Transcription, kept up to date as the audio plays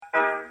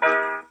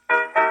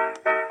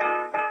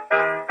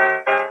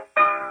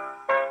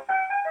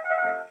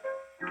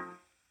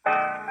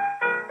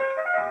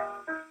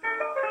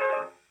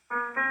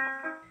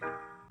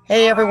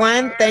Hey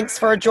everyone, thanks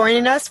for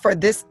joining us for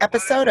this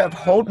episode of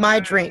Hold My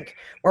Drink,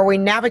 where we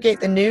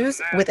navigate the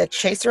news with a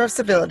chaser of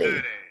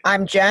civility.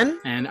 I'm Jen.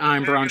 And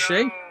I'm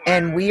Branche.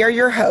 And we are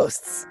your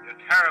hosts. You're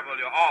terrible,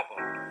 you're awful.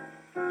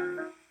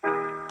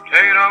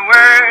 Take it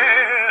away.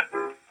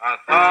 I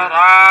thought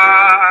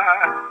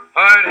I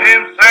heard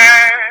him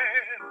say.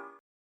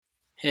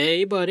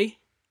 Hey, buddy.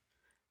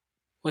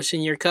 What's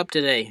in your cup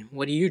today?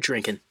 What are you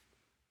drinking?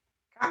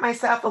 Got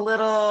myself a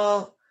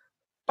little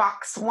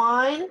box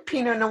wine,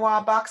 Pinot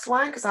Noir box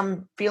wine, because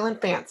I'm feeling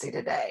fancy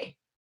today.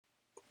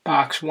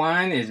 Box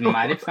wine is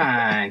mighty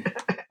fine.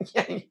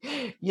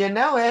 You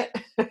know it.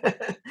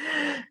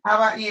 How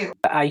about you?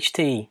 Iced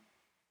tea.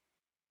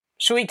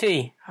 Sweet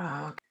tea.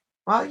 Oh,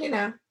 well, you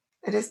know,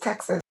 it is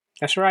Texas.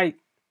 That's right.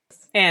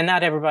 And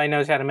not everybody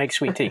knows how to make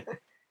sweet tea.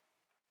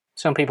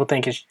 Some people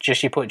think it's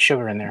just you put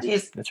sugar in there.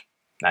 That's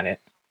not it.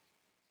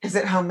 Is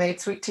it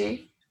homemade sweet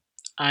tea?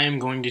 I am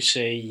going to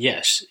say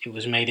yes. It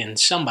was made in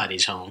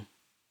somebody's home.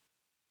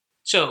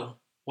 So,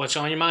 what's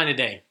on your mind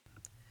today?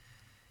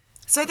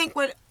 So I think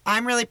what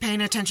I'm really paying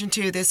attention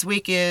to this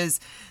week is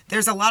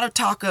there's a lot of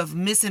talk of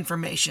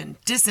misinformation,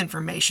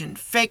 disinformation,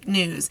 fake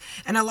news,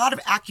 and a lot of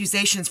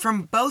accusations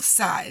from both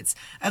sides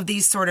of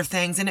these sort of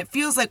things. And it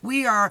feels like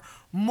we are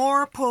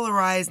more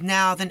polarized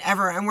now than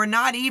ever. And we're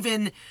not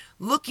even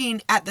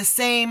looking at the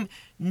same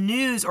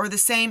news or the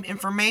same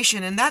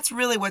information. And that's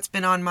really what's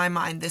been on my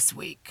mind this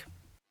week.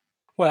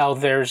 Well,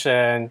 there's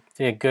a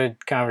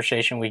good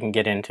conversation we can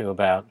get into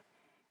about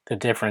the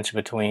difference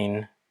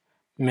between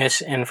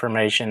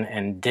misinformation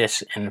and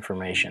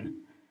disinformation.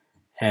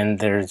 And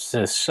there's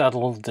a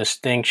subtle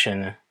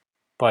distinction,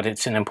 but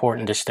it's an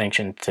important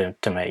distinction to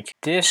make.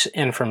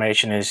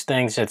 Disinformation is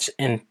things that's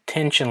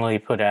intentionally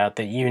put out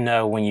that you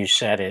know when you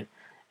said it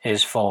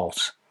is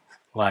false.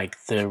 Like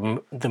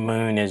the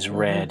moon is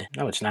red.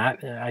 No, it's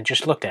not. I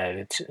just looked at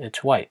it.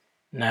 It's white.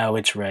 No,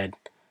 it's red.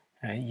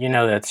 You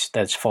know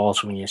that's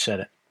false when you said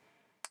it.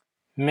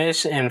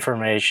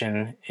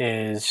 Misinformation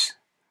is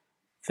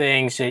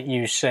things that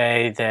you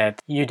say that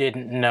you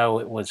didn't know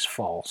it was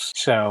false.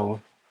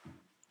 So,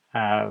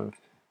 think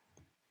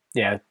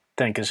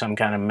of some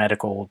kind of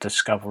medical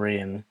discovery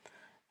and,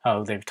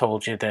 they've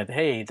told you that,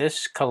 hey,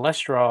 this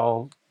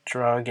cholesterol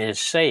drug is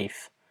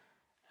safe.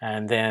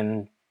 And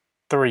then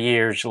 3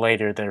 years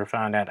later, they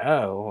found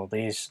out,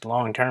 these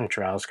long-term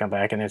trials come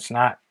back and it's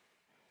not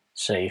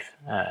safe.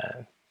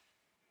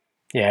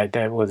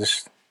 That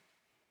was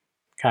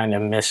kind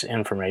of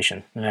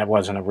misinformation. And that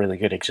wasn't a really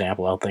good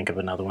example. I'll think of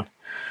another one.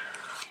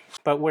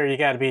 But where you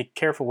got to be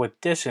careful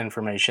with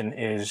disinformation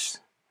is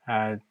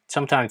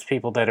sometimes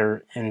people that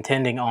are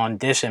intending on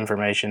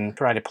disinformation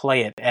try to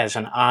play it as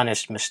an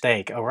honest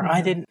mistake. Or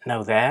I didn't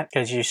know that,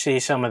 because you see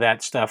some of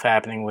that stuff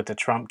happening with the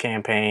Trump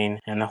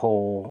campaign and the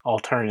whole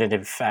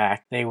alternative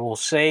fact. They will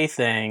say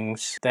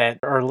things that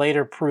are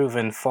later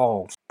proven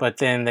false, but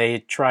then they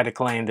try to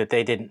claim that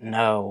they didn't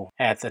know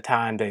at the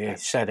time they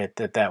said it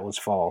that was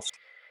false.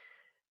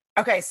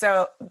 Okay,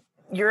 so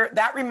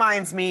that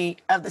reminds me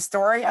of the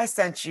story I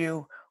sent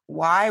you,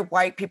 why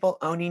white people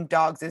owning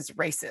dogs is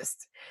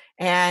racist.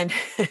 And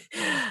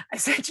I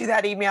sent you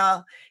that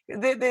email.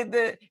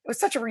 It was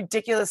such a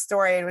ridiculous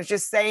story. It was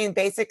just saying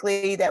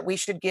basically that we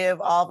should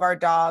give all of our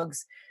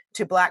dogs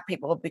to Black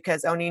people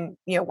because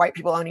white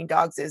people owning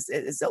dogs is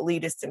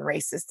elitist and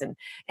racist. And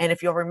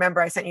if you'll remember,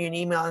 I sent you an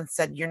email and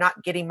said, "You're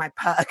not getting my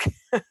pug."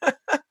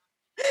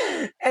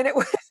 And it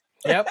was.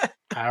 Yep,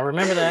 I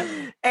remember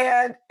that.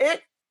 And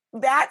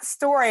that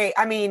story,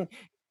 I mean,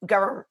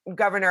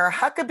 Governor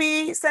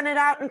Huckabee sent it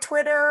out on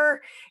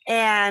Twitter,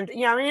 and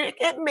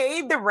it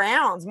made the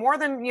rounds. More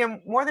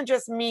than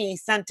just me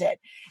sent it,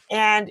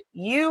 and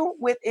you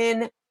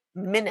within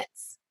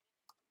minutes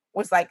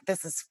was like,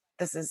 "This is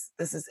was it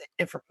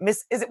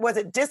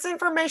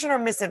disinformation or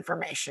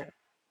misinformation?"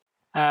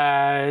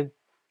 That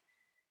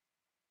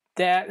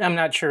I'm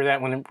not sure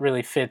that one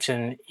really fits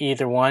in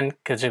either one,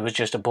 because it was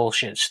just a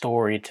bullshit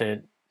story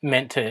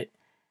meant to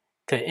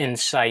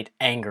incite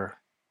anger.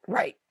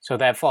 Right. So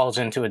that falls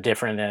into a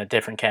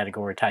different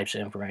category types of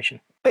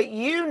information. But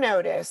you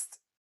noticed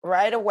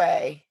right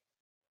away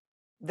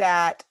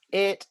that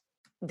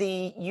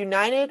the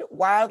United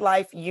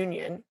Wildlife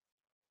Union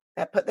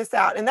that put this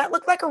out, and that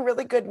looked like a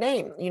really good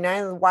name,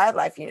 United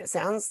Wildlife Union.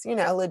 Sounds,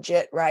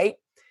 legit, right?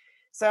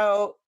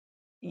 So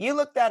you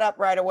looked that up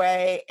right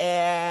away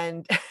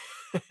and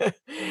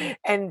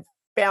and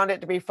found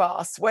it to be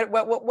false. What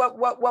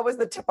was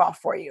the tip off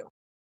for you?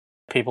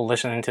 People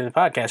listening to the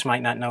podcast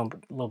might not know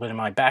a little bit of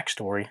my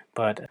backstory,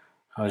 but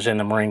I was in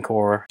the Marine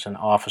Corps as an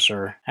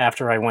officer.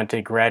 After I went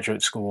to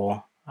graduate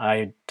school,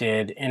 I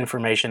did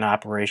information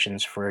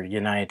operations for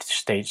United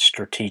States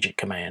Strategic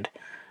Command,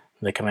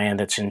 the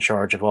command that's in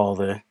charge of all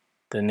the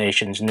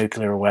nation's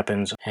nuclear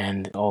weapons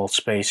and all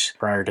space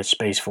prior to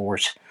Space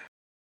Force.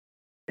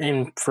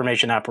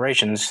 Information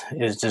operations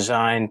is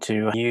designed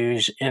to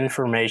use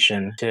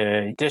information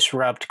to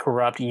disrupt,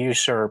 corrupt,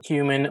 usurp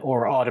human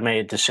or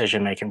automated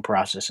decision-making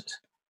processes.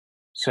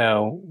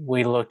 So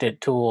we looked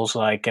at tools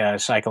like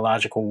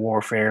psychological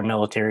warfare,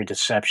 military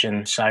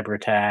deception, cyber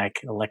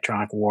attack,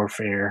 electronic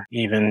warfare,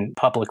 even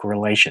public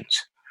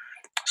relations.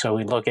 So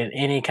we look at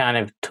any kind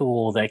of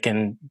tool that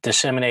can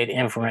disseminate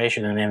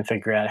information and then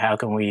figure out how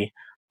can we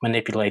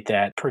manipulate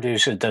that,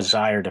 produce a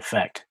desired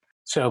effect.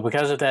 So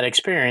because of that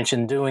experience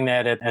in doing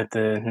that at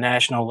the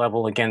national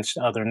level against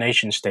other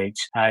nation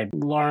states, I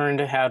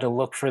learned how to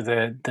look for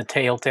the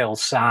telltale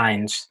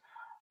signs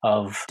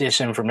of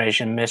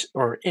disinformation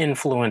or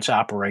influence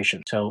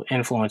operations. So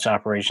influence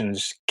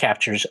operations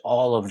captures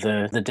all of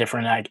the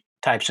different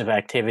types of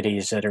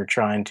activities that are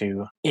trying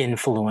to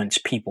influence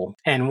people.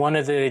 And one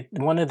of the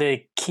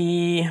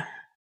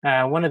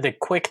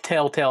quick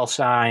telltale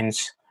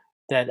signs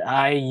that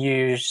I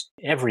use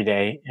every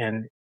day,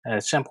 and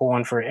a simple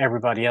one for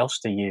everybody else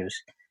to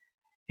use,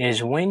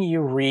 is when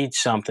you read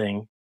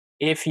something,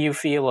 if you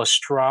feel a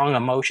strong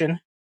emotion,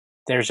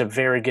 there's a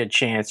very good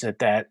chance that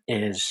that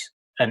is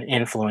an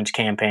influence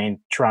campaign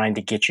trying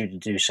to get you to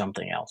do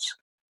something else.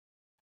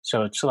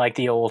 So it's like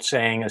the old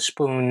saying, a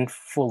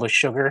spoonful of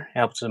sugar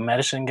helps the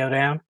medicine go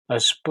down. A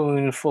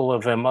spoonful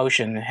of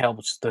emotion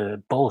helps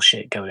the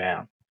bullshit go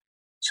down.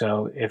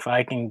 So if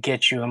I can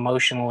get you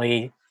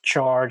emotionally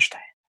charged,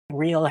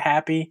 real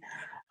happy,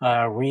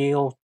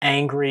 real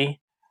angry,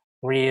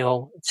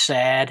 real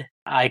sad,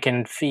 I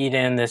can feed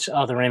in this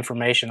other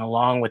information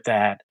along with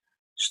that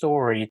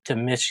story to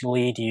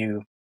mislead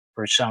you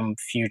for some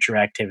future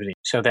activity.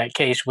 So that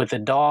case with the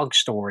dog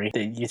story,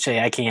 you say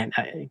I can't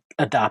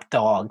adopt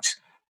dogs.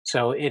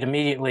 So it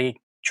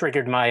immediately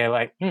triggered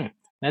my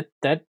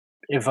that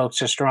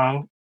evokes a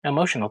strong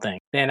emotional thing.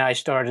 Then I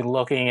started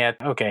looking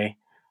at, okay,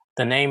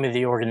 the name of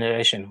the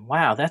organization.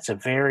 Wow, that's a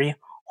very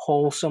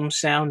wholesome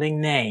sounding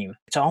name.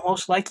 It's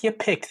almost like you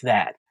picked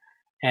that.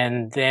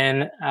 And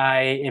then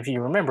if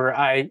you remember,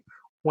 I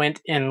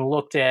went and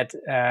looked at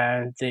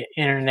the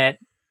Internet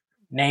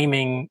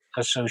Naming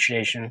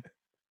Association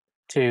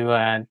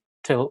to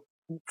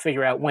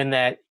figure out when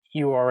that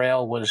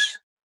URL was,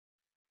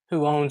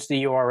 who owns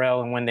the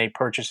URL and when they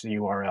purchased the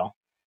URL,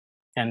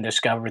 and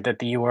discovered that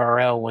the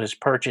URL was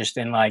purchased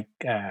in like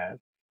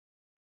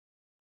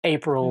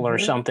April or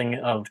something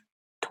of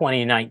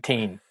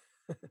 2019.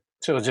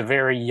 So it's a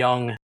very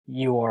young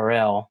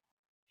URL,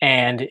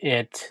 and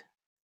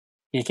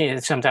you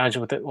can't sometimes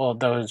with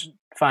those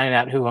finding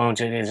out who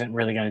owns it isn't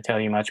really going to tell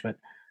you much, but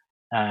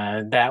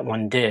that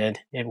one did.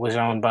 It was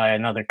owned by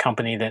another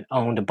company that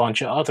owned a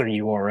bunch of other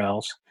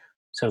URLs,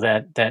 so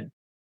that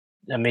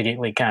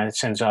immediately kind of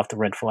sends off the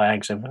red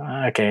flags of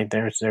okay,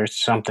 there's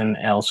something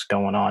else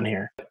going on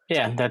here.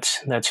 Yeah,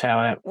 that's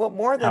how it. Well,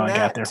 more than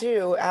that,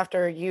 too,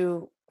 after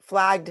you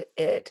flagged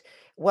it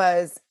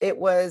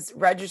was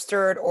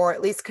registered or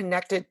at least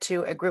connected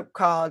to a group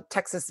called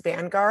Texas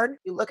Vanguard.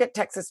 You look at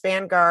Texas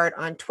Vanguard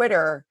on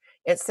Twitter,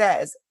 it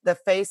says the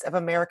face of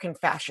American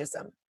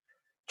fascism.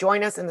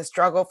 Join us in the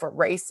struggle for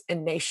race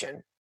and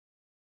nation.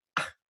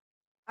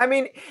 I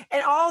mean,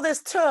 and all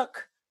this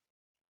took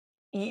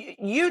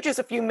you just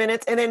a few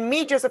minutes and then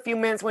me just a few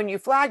minutes when you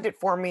flagged it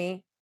for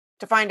me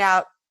to find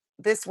out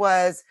this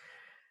was,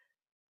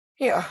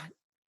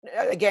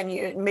 again,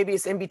 maybe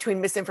it's in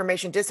between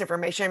misinformation,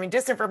 disinformation. I mean,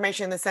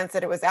 disinformation in the sense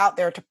that it was out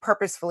there to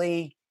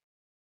purposefully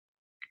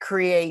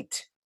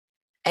create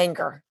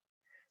anger,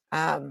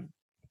 and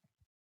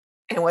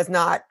was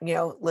not,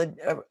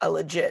 a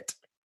legit,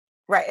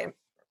 right.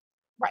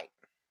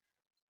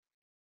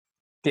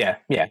 Yeah.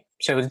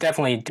 So it was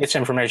definitely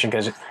disinformation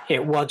because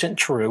it wasn't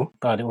true,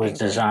 but it was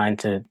designed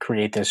to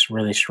create this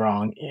really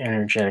strong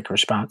energetic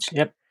response.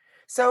 Yep.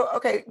 So,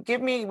 okay,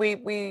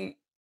 we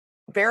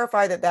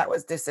verify that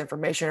was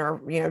disinformation,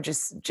 or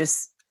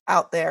just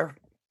out there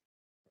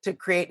to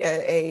create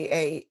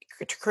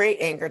to create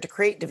anger, to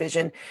create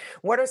division.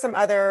 What are some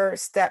other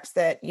steps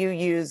that you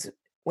use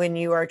when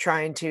you are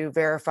trying to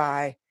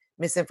verify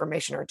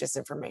misinformation or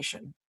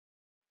disinformation?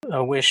 I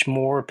wish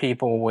more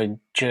people would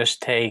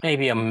just take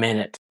maybe a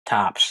minute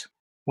tops.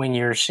 When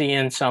you're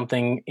seeing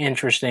something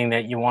interesting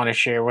that you want to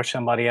share with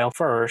somebody else,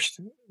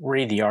 first,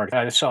 read the article.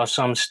 I saw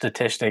some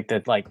statistic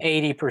that like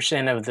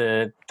 80% of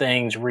the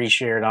things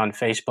reshared on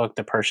Facebook,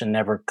 the person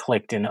never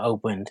clicked and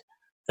opened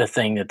the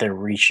thing that they're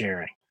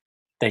resharing.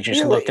 They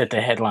just looked at the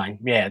headline.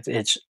 Yeah,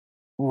 it's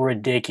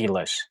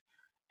ridiculous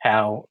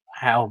how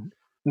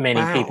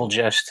many people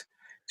just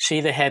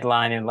see the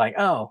headline and like,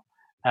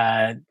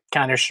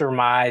 kind of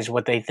surmise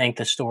what they think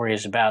the story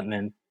is about and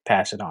then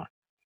pass it on.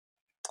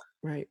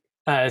 Right.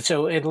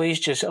 So at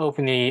least just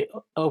open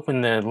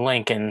the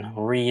link and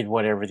read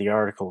whatever the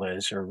article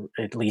is, or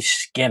at least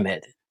skim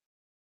it.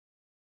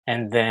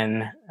 And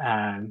then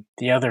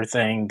the other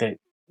thing that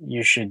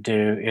you should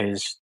do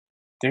is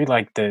do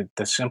like the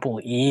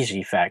simple,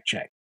 easy fact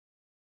check.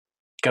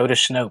 Go to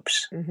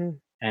Snopes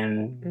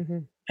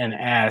and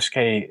ask,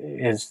 hey,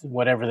 is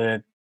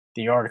whatever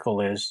the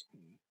article is,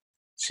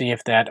 see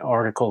if that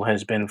article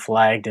has been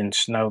flagged in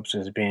Snopes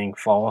as being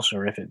false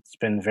or if it's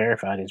been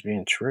verified as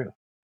being true.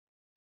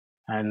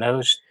 And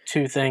those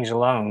two things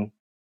alone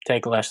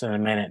take less than a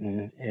minute,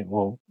 and it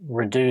will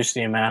reduce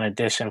the amount of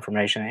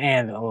disinformation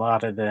and a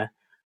lot of the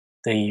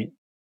the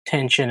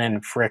tension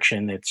and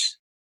friction that's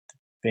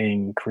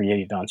being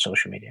created on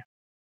social media.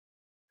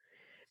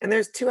 And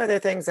there's two other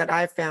things that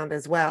I've found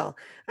as well,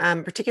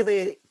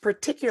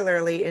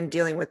 particularly in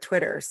dealing with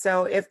Twitter.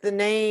 So if the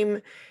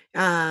name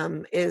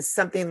is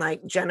something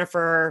like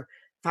Jennifer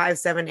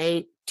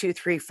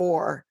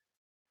 578234,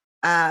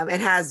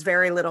 it has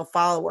very little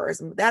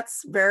followers.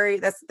 That's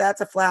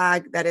a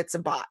flag that it's a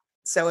bot.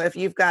 So if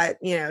you've got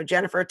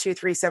Jennifer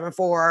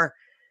 2374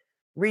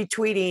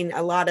 retweeting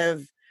a lot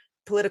of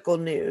political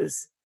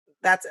news,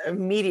 that's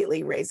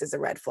immediately raises a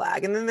red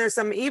flag. And then there's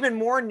some even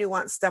more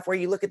nuanced stuff where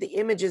you look at the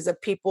images of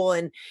people,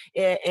 and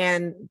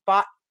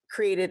bot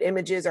created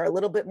images are a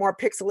little bit more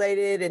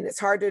pixelated, and it's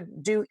hard to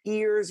do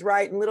ears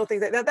right and little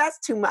things like that. That's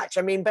too much.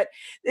 I mean, but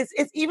it's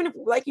even if,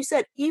 like you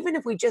said, even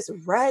if we just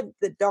read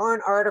the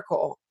darn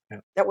article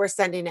that we're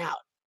sending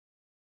out,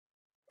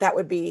 that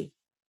would be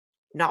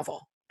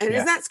novel. And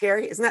isn't that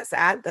scary? Isn't that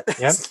sad?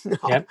 That's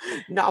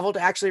novel to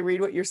actually read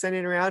what you're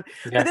sending around.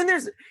 But then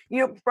there's,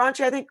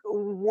 Branchi, I think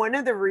one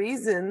of the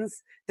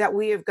reasons that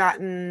we have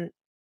gotten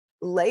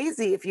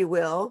lazy, if you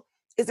will,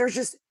 is there's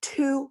just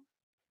too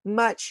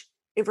much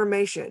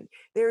information.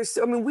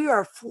 We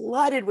are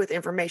flooded with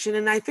information.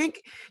 And I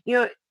think,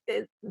 in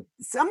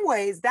some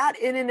ways that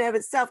in and of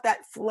itself,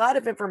 that flood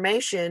of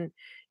information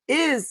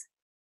is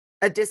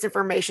a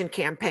disinformation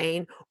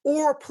campaign,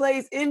 or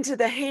plays into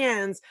the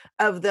hands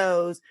of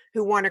those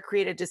who want to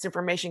create a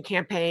disinformation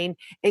campaign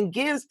and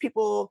gives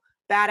people,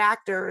 bad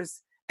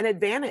actors, an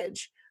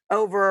advantage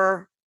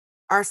over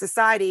our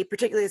society,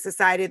 particularly a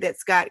society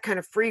that's got kind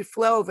of free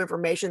flow of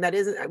information.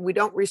 We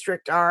don't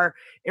restrict our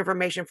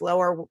information flow,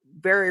 or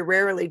very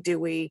rarely do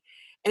we.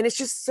 And it's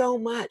just so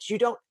much. You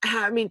don't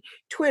have,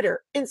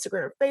 Twitter,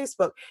 Instagram,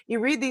 Facebook, you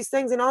read these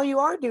things and all you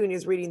are doing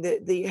is reading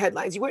the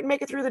headlines. You wouldn't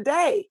make it through the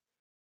day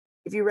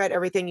if you read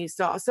everything you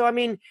saw. So,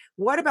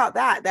 what about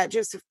that? That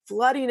just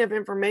flooding of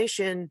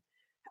information,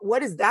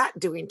 what is that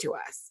doing to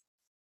us?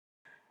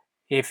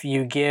 If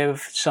you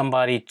give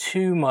somebody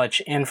too much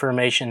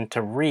information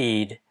to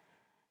read,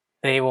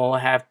 they will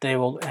have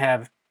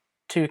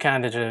two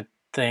kinds of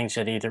things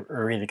that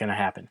are either going to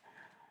happen.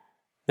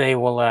 They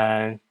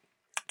will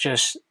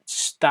just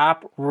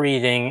stop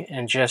reading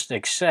and just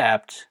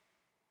accept,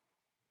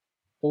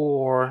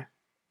 or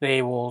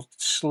they will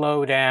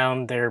slow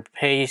down their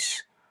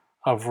pace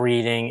of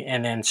reading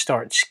and then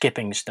start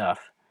skipping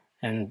stuff,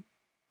 and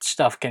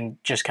stuff can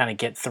just kind of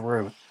get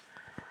through.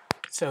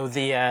 So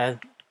the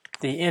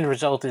end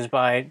result is,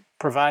 by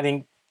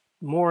providing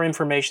more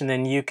information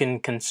than you can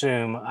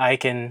consume, I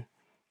can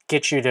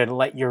get you to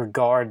let your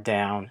guard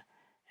down,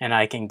 and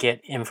I can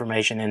get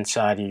information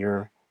inside of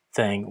your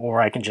thing,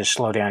 or I can just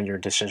slow down your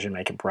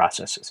decision-making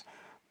processes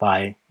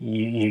by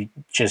you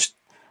just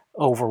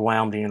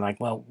overwhelmed and you're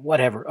like, well,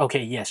 whatever.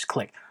 Okay, yes,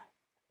 click.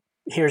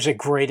 Here's a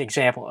great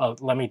example.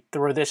 Let me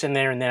throw this in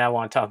there, and then I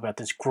want to talk about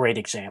this great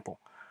example.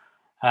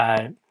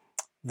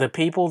 The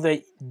people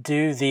that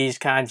do these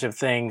kinds of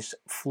things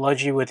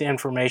flood you with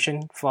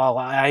information fall,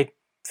 I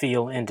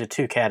feel, into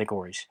two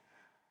categories.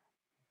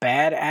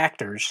 Bad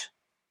actors,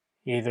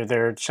 either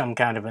they're some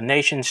kind of a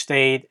nation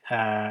state,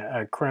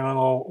 a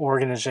criminal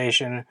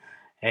organization,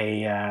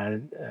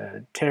 a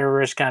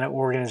terrorist kind of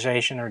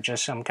organization, or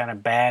just some kind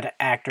of bad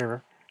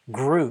actor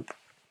group,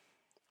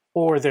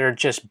 or they're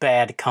just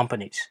bad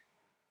companies.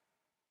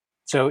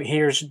 So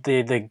here's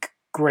the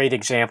great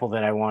example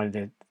that I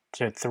wanted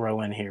to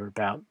throw in here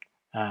about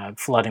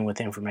flooding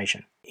with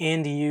information.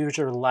 End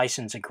user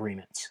license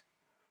agreements.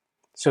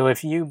 So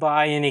if you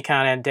buy any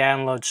kind of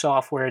download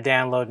software,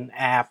 download an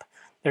app,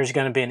 there's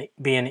going to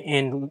be an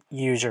end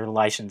user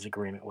license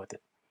agreement with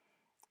it.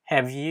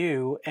 Have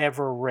you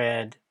ever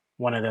read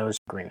one of those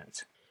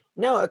agreements?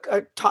 No,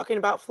 talking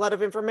about flood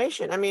of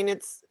information.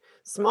 It's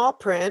small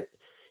print.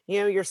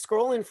 You're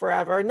scrolling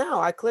forever. No,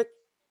 I click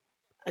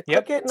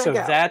it and so I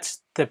go. That's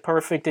the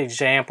perfect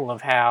example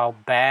of how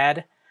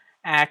bad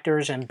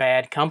actors and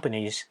bad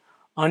companies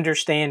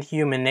understand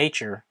human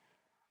nature.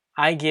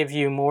 I give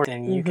you more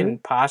than you can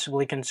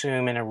possibly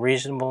consume in a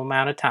reasonable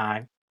amount of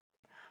time.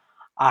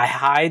 I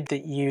hide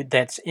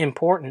that's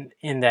important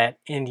in that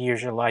end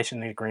user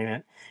license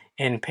agreement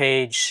in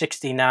page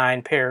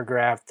 69,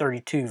 paragraph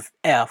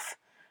 32F,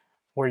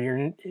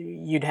 where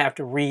you'd have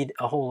to read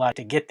a whole lot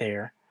to get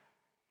there,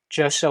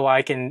 just so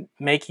I can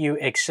make you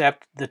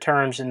accept the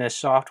terms in this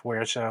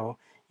software, so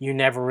you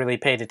never really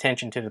paid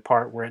attention to the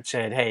part where it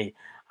said, hey,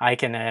 I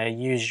can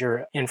use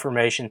your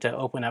information to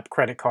open up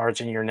credit cards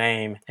in your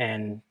name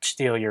and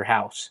steal your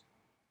house.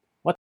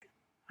 What?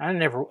 I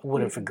never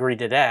would have agreed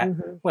to that.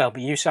 Well,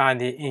 but you signed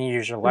the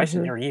end-user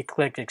license, or you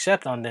clicked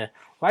accept on the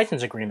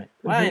license agreement.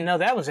 Well, I didn't know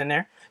that was in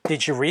there.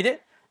 Did you read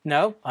it?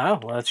 No? Oh,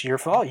 well, it's your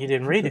fault. You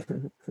didn't read it.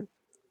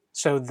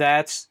 So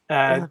that's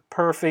a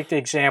perfect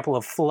example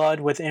of flood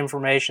with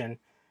information.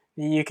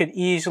 You could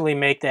easily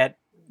make that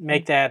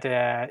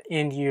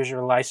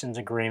end-user license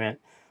agreement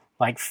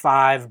like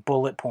 5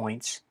 bullet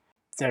points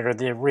that are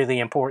the really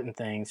important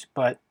things.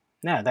 But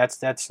no,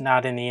 that's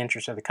not in the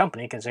interest of the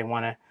company, because they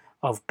want to,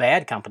 of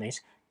bad companies,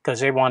 because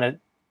they want to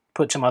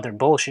put some other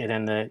bullshit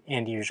in the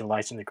end user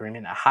license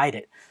agreement to hide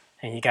it,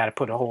 and you got to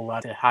put a whole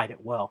lot to hide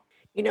it well.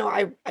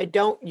 I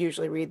don't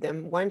usually read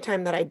them. One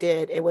time that I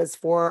did, it was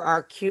for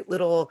our cute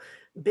little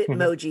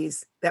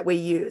Bitmojis that we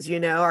use,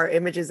 our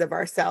images of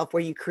ourself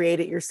where you create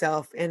it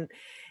yourself.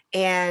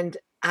 And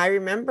I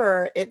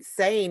remember it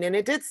saying, and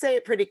it did say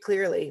it pretty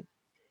clearly,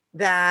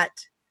 that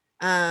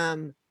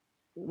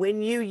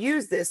when you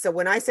use this, so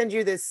when I send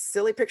you this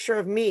silly picture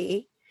of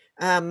me,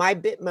 my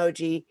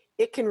Bitmoji,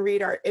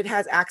 it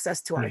has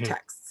access to our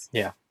texts.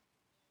 Yeah.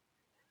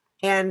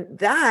 And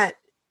that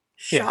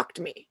shocked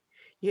me,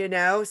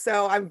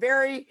 so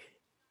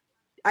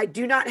I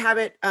do not have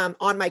it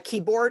on my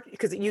keyboard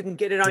because you can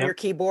get it on your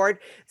keyboard.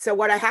 So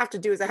what I have to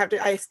do is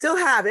I still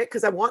have it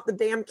because I want the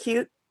damn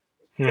cute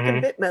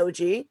freaking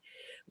Bitmoji,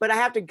 but I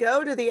have to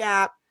go to the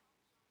app,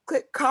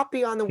 click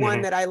copy on the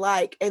one that I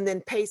like, and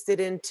then paste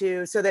it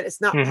into so that it's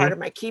not part of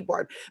my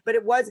keyboard. But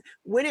it was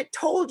when it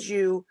told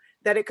you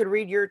that it could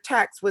read your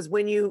text was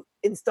when you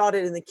installed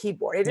it in the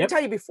keyboard. It didn't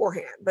tell you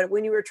beforehand, but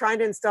when you were trying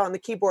to install on the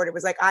keyboard, it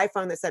was like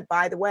iPhone that said,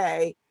 by the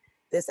way,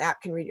 this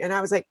app can read. And I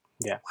was like,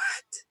 what?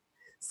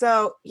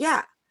 So,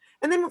 yeah.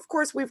 And then, of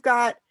course, we've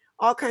got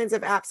all kinds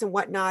of apps and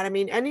whatnot. I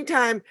mean,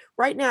 anytime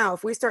right now,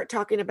 if we start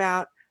talking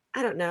about,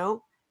 I don't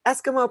know,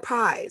 Eskimo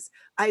pies,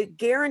 I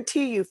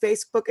guarantee you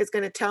Facebook is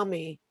going to tell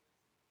me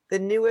the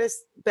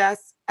newest,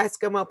 best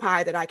Eskimo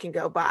pie that I can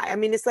go buy. I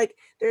mean, it's like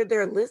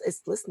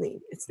it's listening.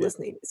 It's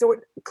listening. So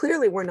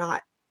clearly we're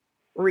not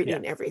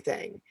reading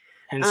everything.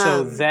 And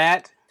so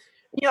that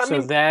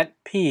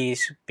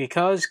piece,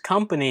 because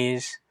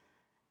companies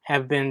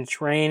have been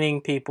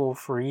training people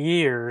for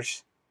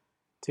years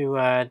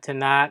to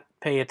not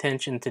pay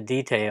attention to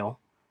detail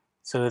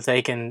so that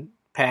they can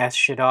pass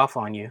shit off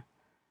on you.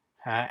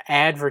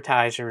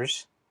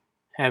 Advertisers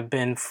have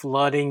been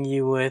flooding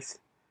you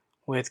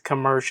with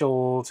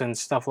commercials and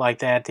stuff like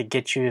that to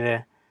get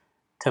you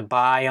to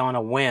buy on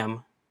a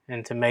whim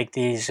and to make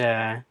these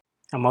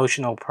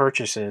emotional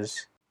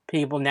purchases.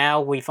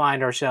 Now we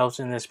find ourselves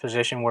in this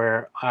position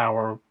where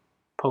our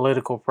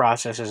political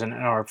processes and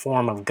our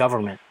form of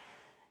government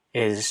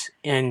is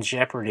in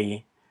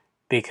jeopardy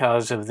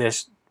because of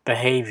this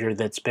behavior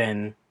that's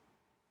been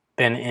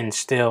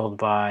instilled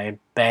by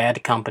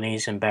bad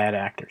companies and bad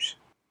actors.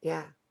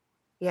 Yeah.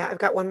 I've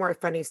got one more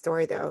funny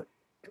story though,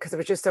 because it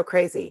was just so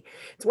crazy.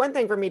 It's one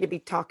thing for me to be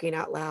talking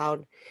out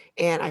loud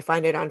and I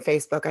find it on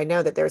Facebook. I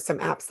know that there's some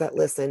apps that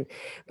listen,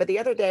 but the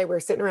other day we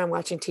were sitting around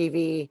watching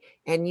TV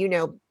and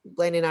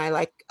Blaine and I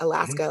like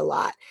Alaska a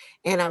lot.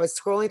 And I was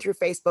scrolling through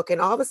Facebook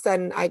and all of a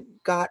sudden I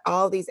got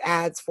all these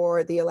ads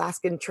for the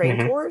Alaskan train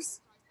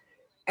tours.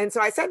 And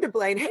so I said to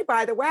Blaine, hey,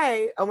 by the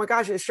way, oh my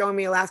gosh, it's showing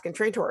me Alaskan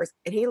train tours.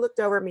 And he looked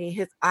over at me,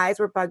 his eyes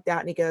were bugged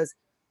out and he goes,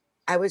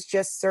 I was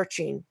just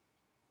searching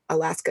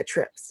Alaska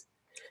trips.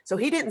 So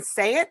he didn't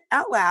say it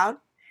out loud.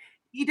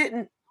 He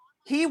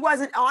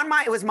wasn't on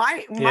it was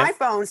my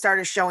phone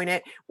started showing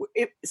it.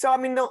 So, I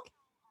mean,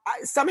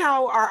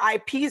 somehow our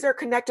IPs are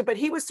connected, but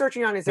he was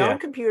searching on his own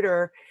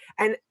computer.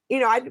 And,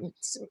 I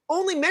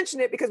only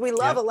mentioned it because we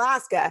love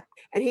Alaska.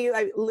 And he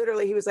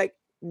he was like,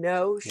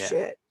 no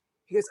shit.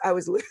 He goes, I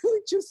was literally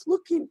just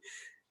looking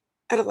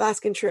at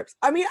Alaskan trips.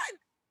 I mean,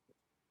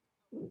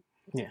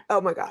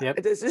 oh my God.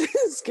 It just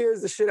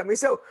scares the shit out of me.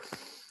 So,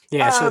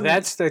 so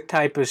that's the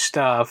type of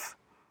stuff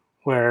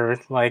where,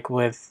 like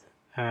with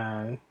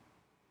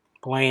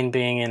Blaine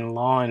being in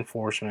law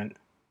enforcement,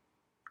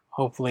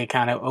 hopefully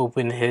kind of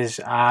opened his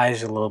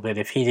eyes a little bit,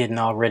 if he didn't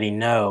already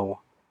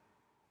know,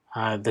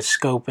 the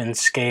scope and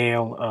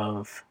scale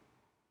of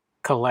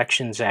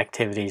collections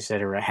activities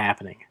that are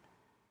happening.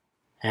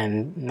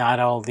 And not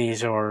all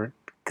these are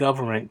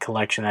government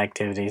collection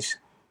activities.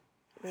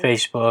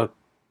 Facebook,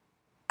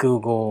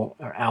 Google,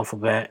 or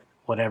Alphabet,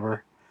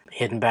 whatever,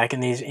 hidden back in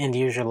these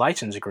end-user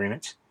license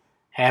agreements,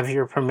 have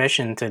your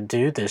permission to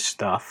do this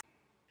stuff.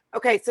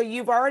 Okay, so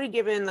you've already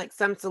given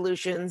some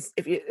solutions.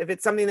 If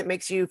it's something that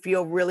makes you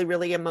feel really,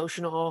 really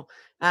emotional,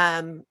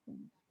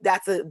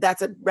 that's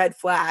a red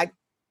flag.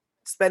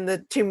 Spend the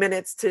 2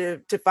 minutes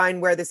to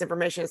find where this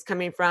information is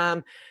coming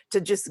from,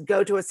 to just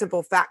go to a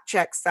simple fact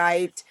check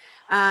site.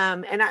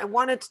 And I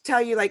wanted to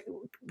tell you,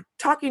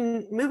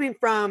 moving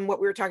from what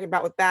we were talking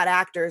about with bad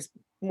actors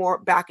more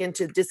back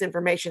into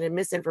disinformation and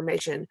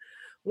misinformation.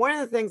 One of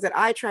the things that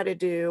I try to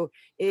do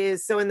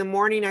is, so in the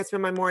morning, I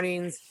spend my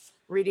mornings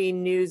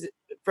reading news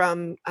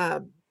from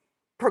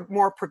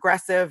more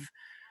progressive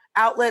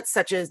outlets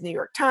such as New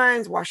York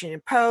Times,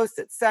 Washington Post,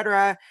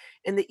 etc.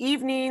 In the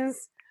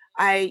evenings,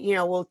 I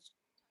will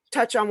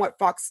touch on what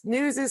Fox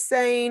News is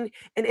saying,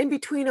 and in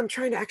between, I'm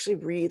trying to actually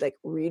read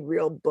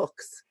real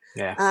books.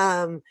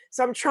 Yeah.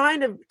 So I'm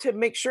trying to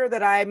make sure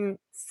that I'm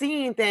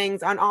seeing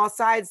things on all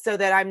sides so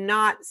that I'm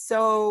not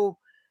so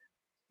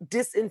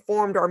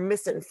disinformed or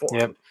misinformed.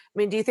 Yep. I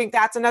mean, do you think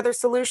that's another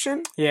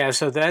solution? Yeah,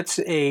 so that's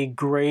a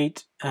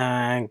great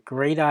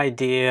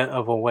idea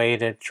of a way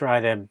to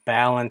try to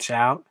balance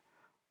out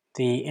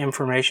the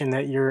information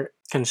that you're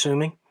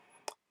consuming.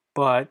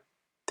 But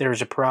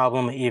there's a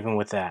problem even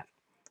with that.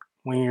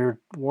 When you're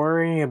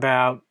worrying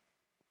about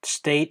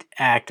state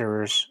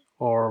actors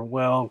or,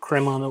 well,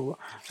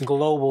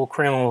 global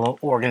criminal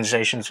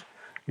organizations,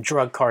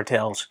 drug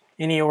cartels,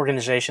 any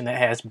organization that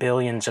has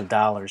billions of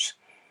dollars.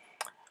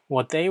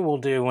 What they will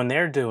do when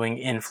they're doing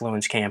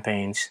influence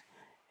campaigns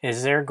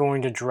is they're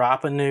going to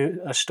drop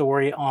a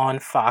story on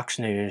Fox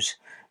News,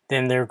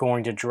 then they're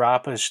going to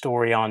drop a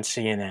story on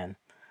CNN.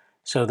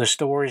 So the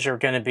stories are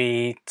going to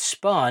be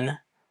spun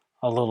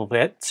a little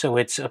bit, so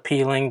it's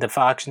appealing. The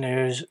Fox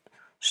News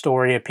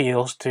story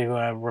appeals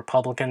to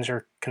Republicans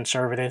or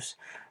conservatives,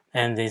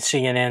 and the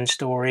CNN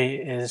story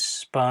is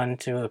spun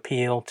to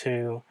appeal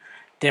to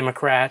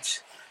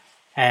Democrats.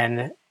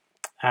 And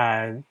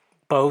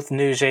both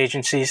news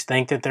agencies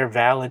think that they're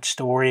valid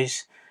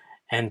stories,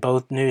 and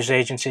both news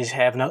agencies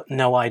have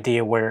no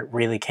idea where it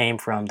really came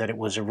from, that it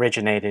was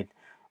originated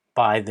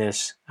by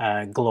this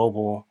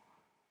global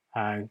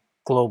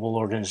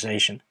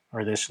organization,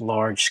 or this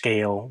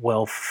large-scale,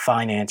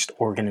 well-financed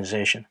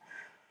organization.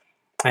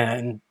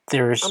 And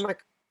there's... I'm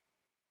like,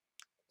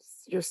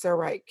 you're so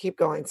right. Keep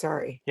going.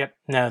 Sorry. Yep.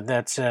 No,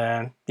 that's...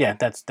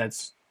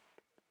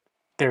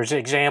 There's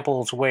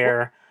examples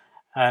where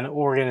an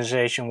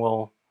organization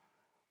will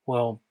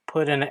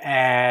put an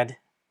ad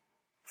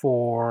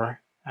for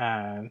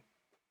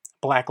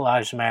Black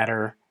Lives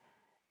Matter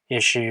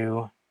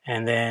issue,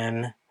 and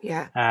then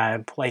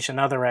place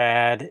another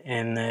ad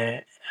in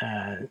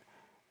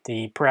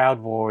the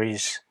Proud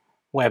Boys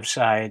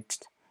website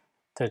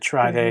to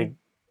try to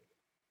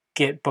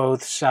get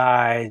both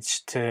sides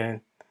to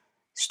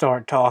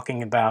start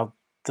talking about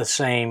the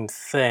same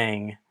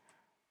thing,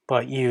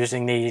 but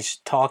using these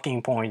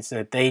talking points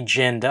that they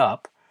ginned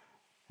up,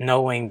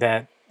 knowing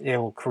that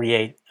it'll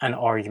create an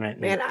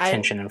argument and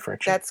tension and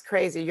friction. That's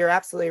crazy. You're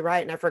absolutely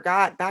right. And I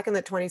forgot, back in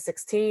the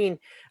 2016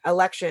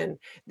 election,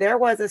 there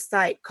was a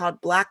site called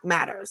Black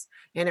Matters,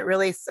 and it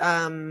really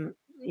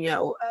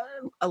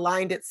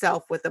aligned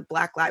itself with the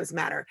Black Lives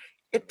Matter.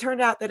 It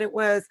turned out that it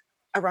was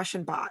a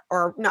Russian bot,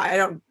 or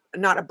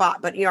not a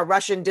bot, but a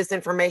Russian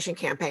disinformation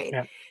campaign.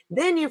 Yep.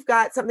 Then you've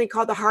got something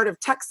called the Heart of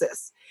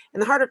Texas.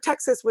 And the Heart of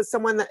Texas was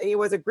it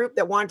was a group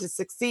that wanted to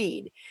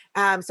succeed.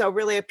 So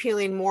really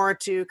appealing more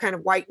to kind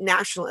of white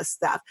nationalist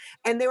stuff.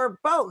 And they were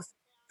both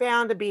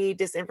found to be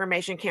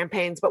disinformation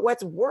campaigns. But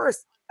what's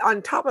worse,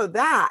 on top of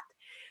that,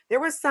 there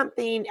was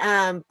something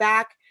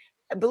back,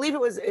 I believe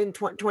it was in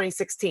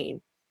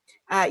 2016.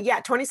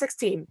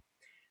 2016.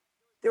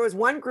 There was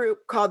one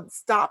group called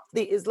Stop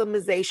the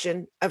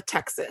Islamization of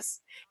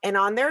Texas. And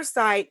on their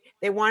site,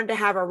 they wanted to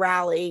have a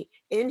rally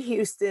in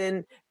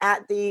Houston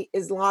at the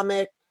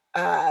Islamic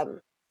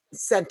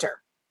Center.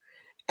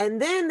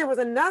 And then there was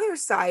another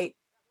site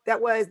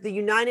that was the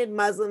United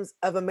Muslims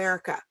of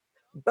America.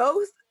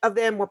 Both of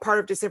them were part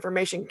of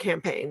disinformation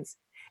campaigns.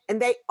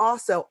 And they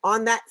also,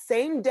 on that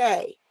same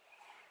day,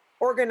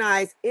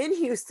 organized in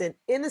Houston,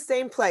 in the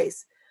same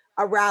place,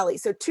 a rally.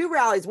 So two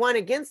rallies, one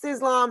against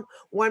Islam,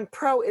 one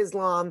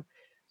pro-Islam,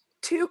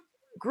 the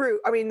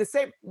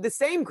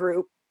same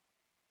group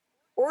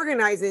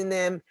organizing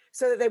them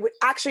so that they would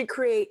actually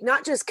create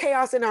not just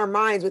chaos in our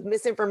minds with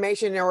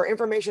misinformation or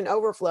information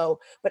overflow,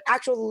 but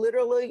actual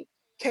literally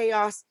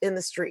chaos in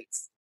the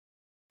streets.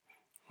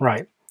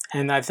 Right.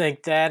 And I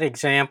think that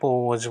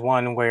example was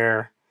one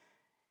where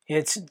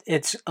it's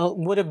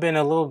would have been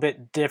a little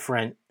bit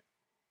different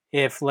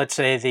if, let's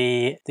say,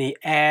 the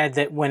ad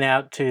that went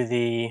out to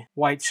the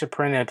white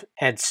supremacists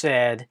had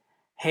said,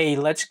 hey,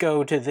 let's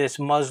go to this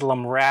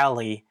Muslim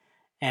rally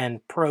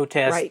and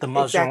protest the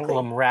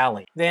Muslim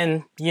rally.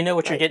 Then you know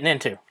what you're getting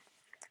into.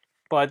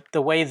 But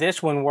the way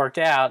this one worked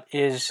out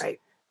is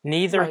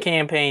neither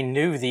campaign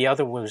knew the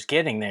other was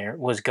going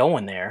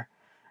there.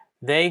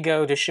 They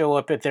go to show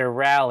up at their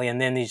rally, and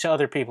then these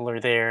other people are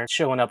there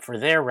showing up for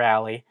their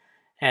rally,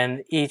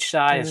 and each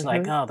side is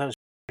like, oh, those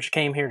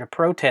came here to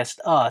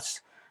protest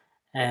us.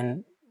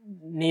 And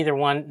neither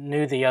one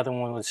knew the other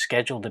one was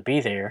scheduled to be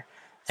there.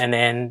 And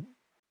then,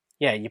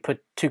 you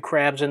put two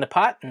crabs in the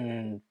pot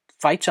and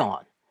fight's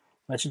on.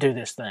 Let's do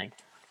this thing.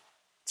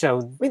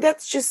 So,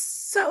 that's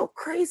just so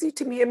crazy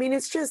to me.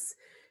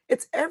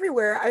 It's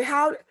everywhere.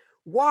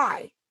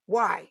 Why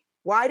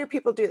do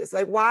people do this?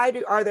 Like,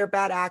 are there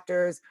bad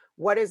actors?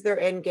 What is their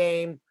end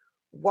game?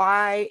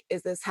 Why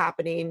is this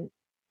happening?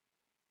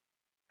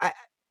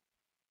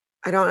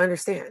 I don't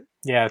understand.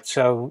 Yeah,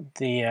 so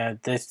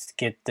this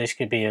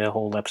could be a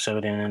whole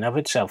episode in and of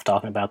itself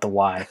talking about the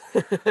why,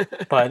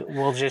 but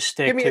we'll just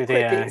stick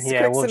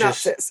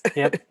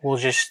we'll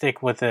just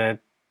stick with the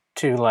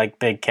two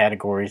big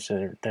categories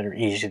that are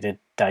easy to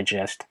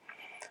digest.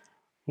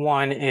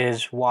 One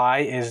is why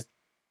is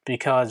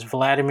because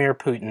Vladimir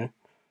Putin,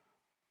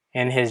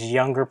 in his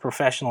younger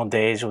professional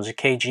days, was a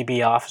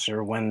KGB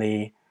officer when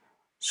the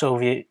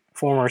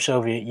former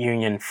Soviet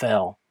Union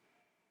fell,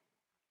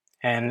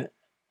 and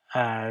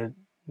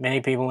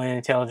many people in the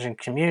intelligence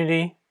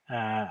community,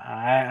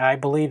 I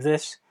believe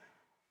that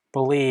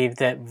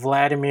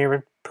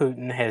Vladimir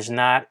Putin has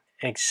not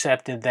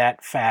accepted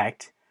that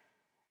fact,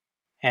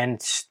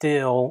 and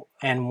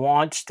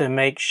wants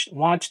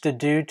to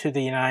do to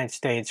the United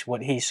States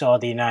what he saw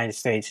the United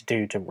States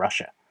do to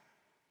Russia,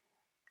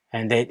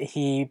 and that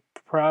he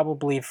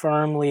probably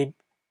firmly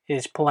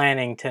is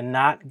planning to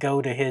not go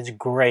to his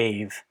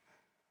grave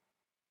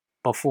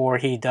before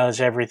he does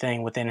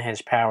everything within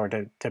his power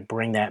to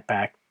bring that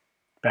back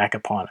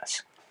upon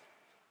us.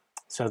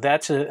 So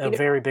that's a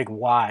very big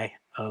why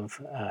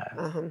of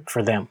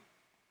for them.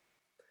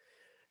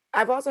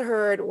 I've also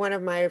heard one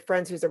of my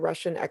friends who's a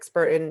Russian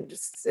expert in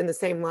the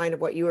same line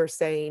of what you were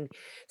saying,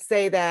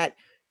 say that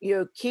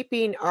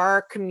keeping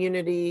our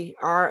community,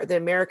 the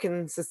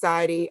American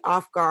society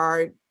off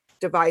guard,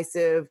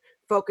 divisive,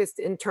 focused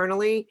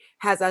internally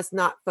has us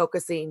not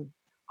focusing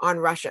on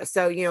Russia.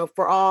 So,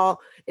 for all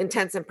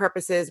intents and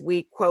purposes,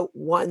 we quote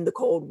won the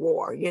Cold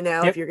War,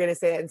 if you're going to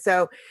say it. And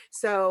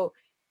so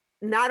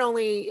not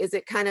only is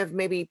it kind of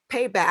maybe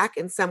payback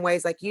in some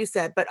ways, like you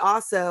said, but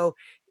also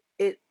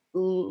it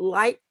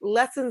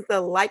lessens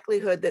the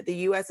likelihood that the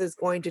US is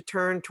going to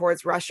turn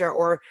towards Russia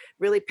or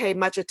really pay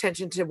much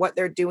attention to what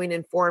they're doing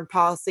in foreign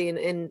policy and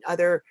in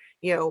other,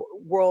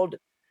 world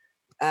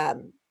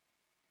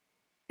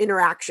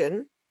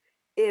interaction.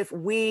 If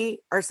we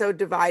are so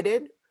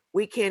divided,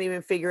 we can't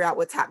even figure out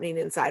what's happening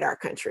inside our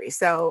country.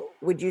 So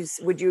would you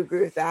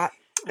agree with that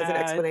as an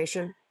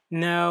explanation?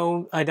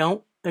 No, I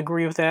don't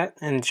agree with that.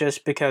 And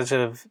just because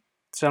of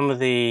some of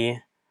the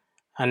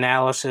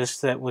analysis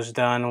that was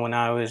done when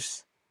I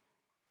was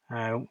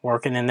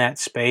working in that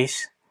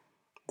space,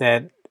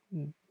 that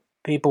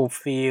people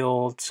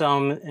feel,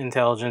 some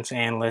intelligence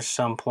analysts,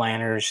 some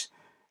planners,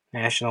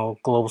 national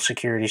global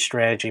security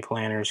strategy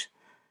planners,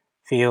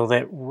 feel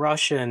that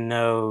Russia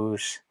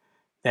knows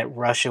that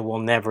Russia will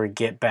never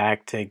get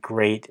back to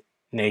great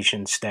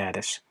nation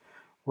status.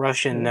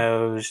 Russia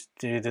knows,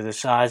 due to the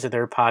size of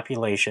their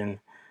population,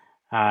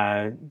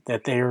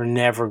 that they are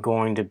never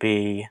going to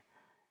be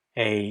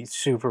a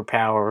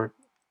superpower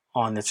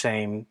on the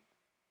same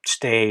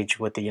stage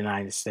with the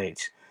United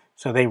States.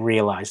 So they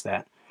realize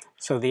that.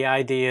 So the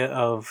idea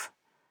of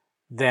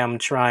them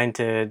trying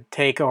to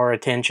take our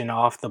attention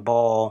off the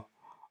ball,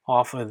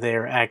 off of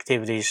their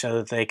activities so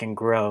that they can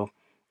grow,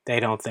 they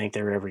don't think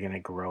they're ever going to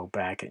grow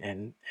back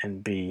and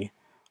be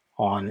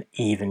on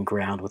even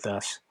ground with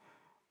us.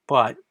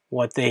 But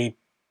what they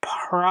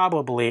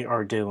probably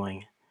are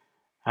doing,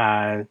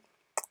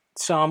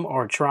 some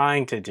are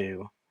trying to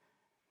do,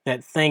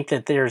 that think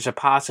that there's a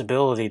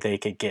possibility they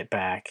could get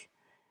back,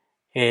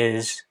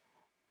 is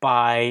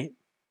by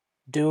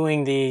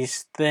doing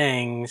these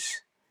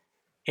things,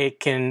 it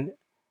can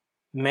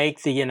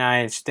make the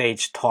United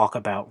States talk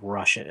about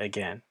Russia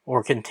again,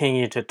 or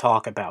continue to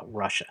talk about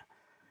Russia.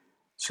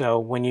 So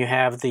when you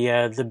have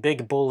the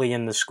big bully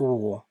in the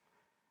school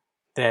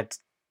that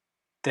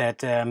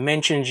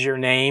mentions your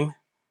name,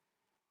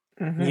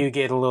 you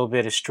get a little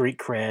bit of street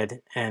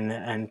cred,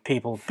 and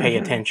people pay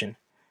attention.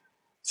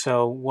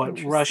 So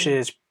what Russia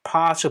is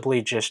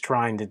possibly just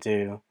trying to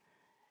do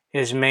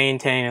is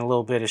maintain a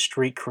little bit of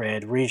street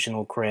cred,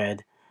 regional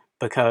cred,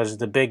 because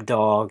the big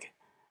dog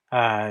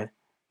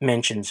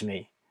mentions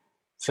me.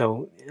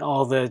 So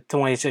all the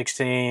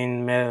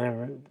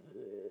 2016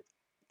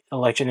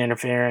 election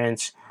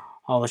interference,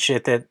 all the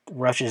shit that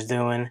Russia's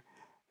doing,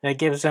 that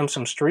gives them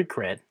some street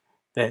cred.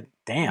 That,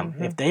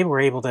 damn, if they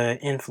were able to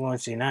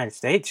influence the United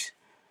States,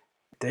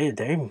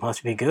 they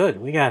must be good.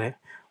 We gotta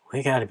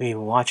be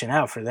watching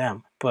out for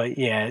them. But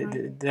yeah,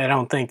 I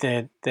don't think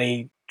that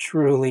they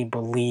truly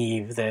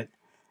believe that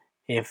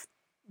if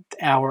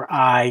our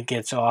eye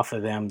gets off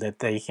of them, that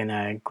they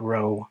can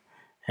grow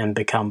and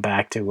become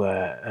back to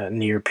a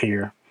near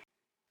peer.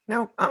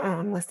 No,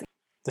 I'm listening.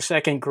 The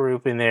second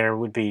group in there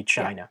would be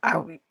China.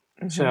 Yeah.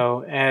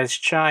 So as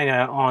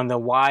China, on the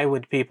why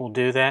would people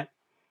do that?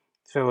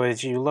 So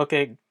as you look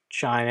at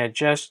China,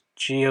 just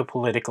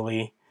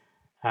geopolitically,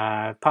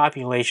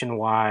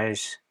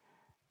 population-wise,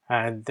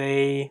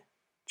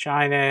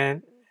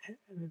 China,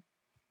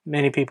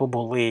 many people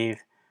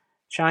believe,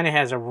 China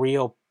has a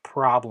real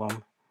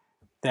problem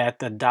that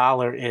the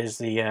dollar is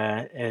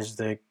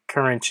the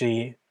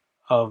currency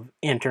of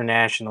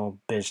international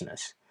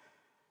business.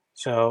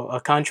 So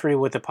a country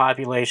with a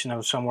population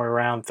of somewhere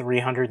around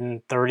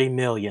 330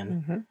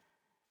 million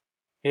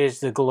is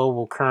the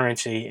global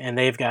currency, and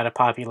they've got a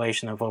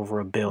population of over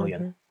 1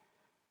 billion.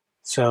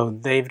 So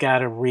they've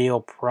got a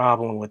real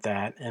problem with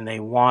that, and they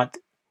want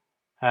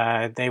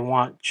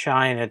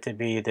China to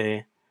be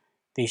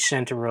the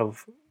center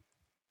of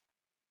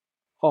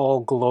all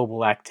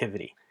global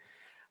activity.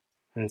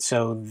 And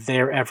so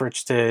their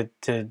efforts to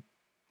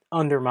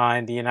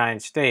undermine the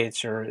United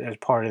States are as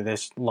part of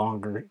this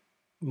longer,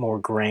 more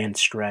grand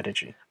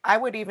strategy. I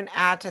would even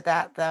add to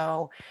that,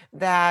 though,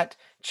 that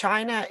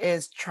China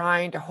is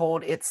trying to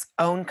hold its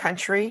own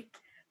country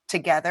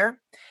together.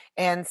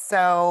 And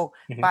so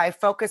by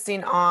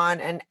focusing on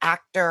an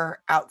actor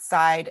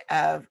outside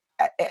of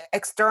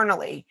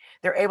externally,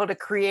 they're able to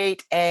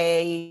create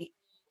a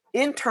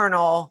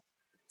internal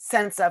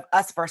sense of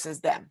us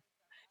versus them.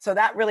 So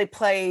that really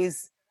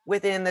plays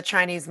within the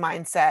Chinese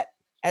mindset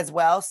as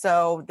well.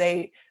 So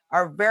they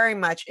are very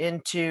much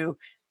into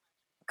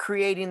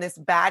creating this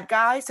bad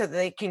guy so that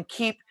they can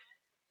keep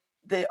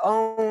their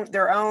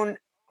own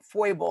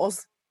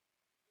foibles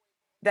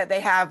that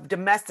they have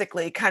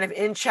domestically kind of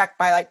in check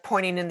by like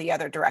pointing in the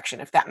other direction,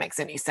 if that makes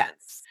any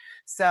sense.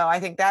 So I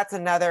think that's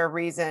another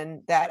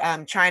reason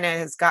that China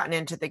has gotten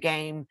into the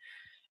game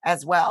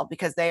as well,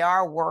 because they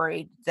are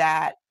worried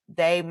that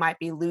they might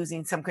be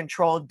losing some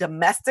control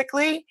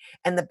domestically.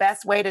 And the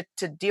best way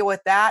to deal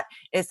with that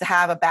is to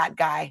have a bad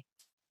guy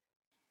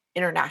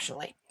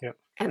internationally. Yep.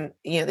 And,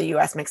 the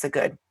US makes a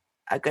good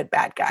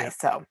bad guy. Yep.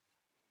 So,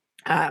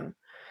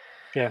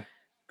 yeah.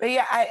 But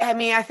yeah,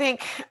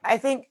 I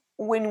think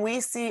when we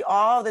see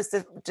all this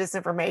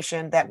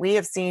disinformation that we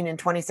have seen in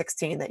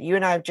 2016, that you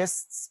and I have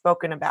just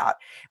spoken about,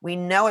 we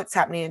know it's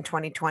happening in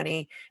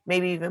 2020,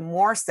 maybe even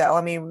more so.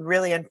 I mean,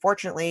 really,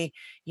 unfortunately,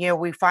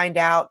 we find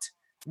out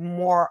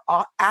more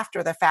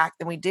after the fact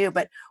than we do.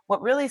 But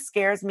what really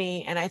scares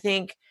me, and I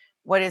think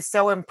what is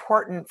so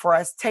important for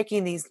us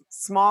taking these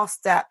small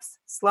steps,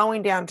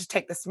 slowing down to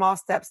take the small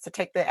steps, to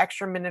take the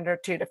extra minute or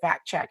two to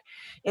fact check,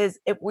 is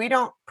if we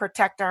don't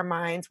protect our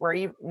minds,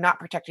 we're not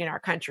protecting our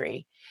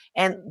country.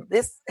 And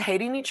this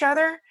hating each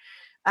other,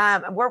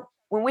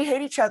 when we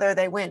hate each other,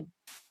 they win.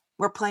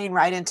 We're playing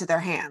right into their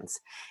hands.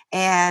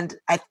 And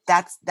it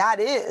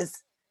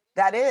is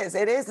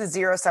a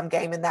zero-sum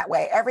game in that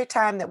way. Every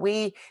time that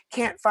we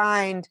can't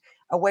find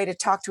a way to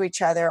talk to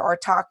each other or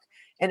talk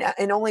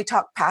and only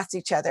talk past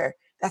each other,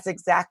 that's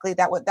exactly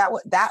that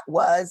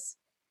was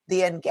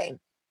the end game,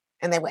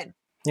 and they win.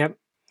 Yep.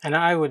 And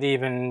I would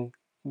even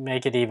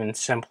make it even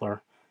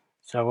simpler.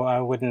 So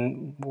I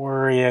wouldn't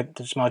worry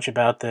as much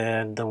about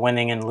the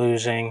winning and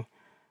losing,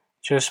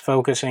 just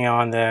focusing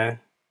on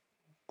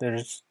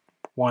there's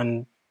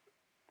one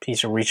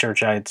piece of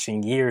research I had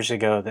seen years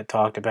ago that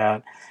talked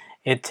about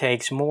it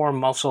takes more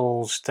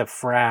muscles to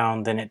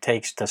frown than it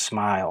takes to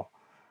smile.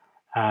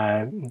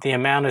 The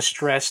amount of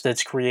stress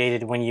that's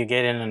created when you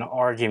get in an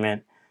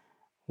argument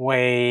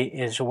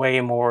is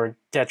way more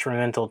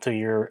detrimental to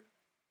your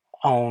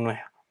own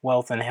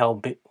wealth and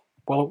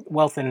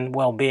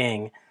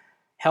well-being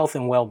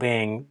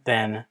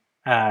than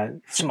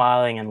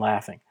smiling and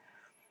laughing.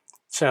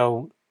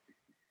 So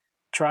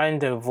trying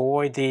to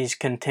avoid these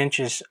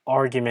contentious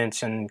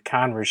arguments and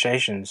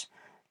conversations,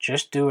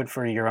 just do it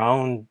for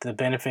the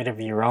benefit of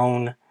your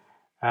own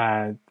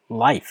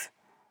life.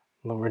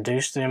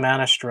 Reduce the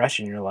amount of stress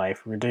in your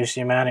life. Reduce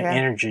the amount of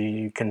energy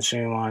you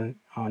consume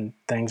on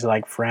things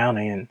like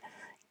frowning and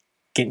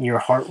getting your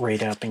heart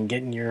rate up and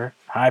getting your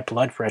high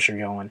blood pressure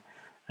going.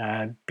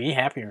 Be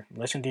happier.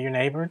 Listen to your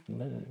neighbor.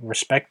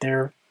 Respect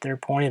their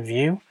point of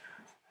view.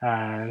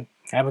 Have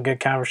a good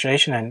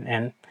conversation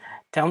and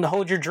tell them to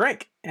hold your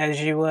drink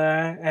as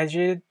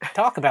you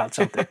talk about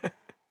something.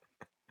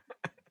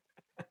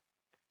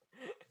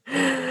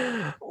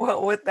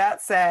 Well, with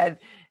that said,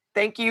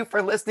 thank you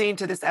for listening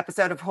to this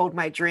episode of Hold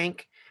My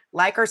Drink.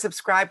 Like or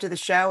subscribe to the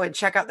show and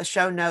check out the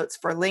show notes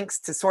for links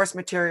to source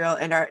material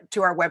and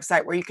to our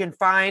website, where you can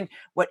find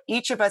what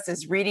each of us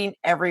is reading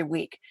every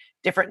week.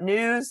 Different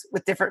news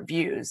with different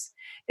views.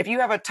 If you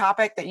have a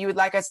topic that you would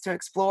like us to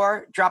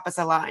explore, drop us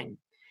a line.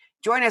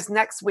 Join us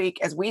next week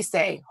as we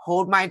say,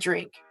 hold my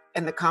drink,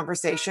 and the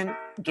conversation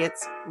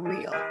gets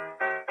real.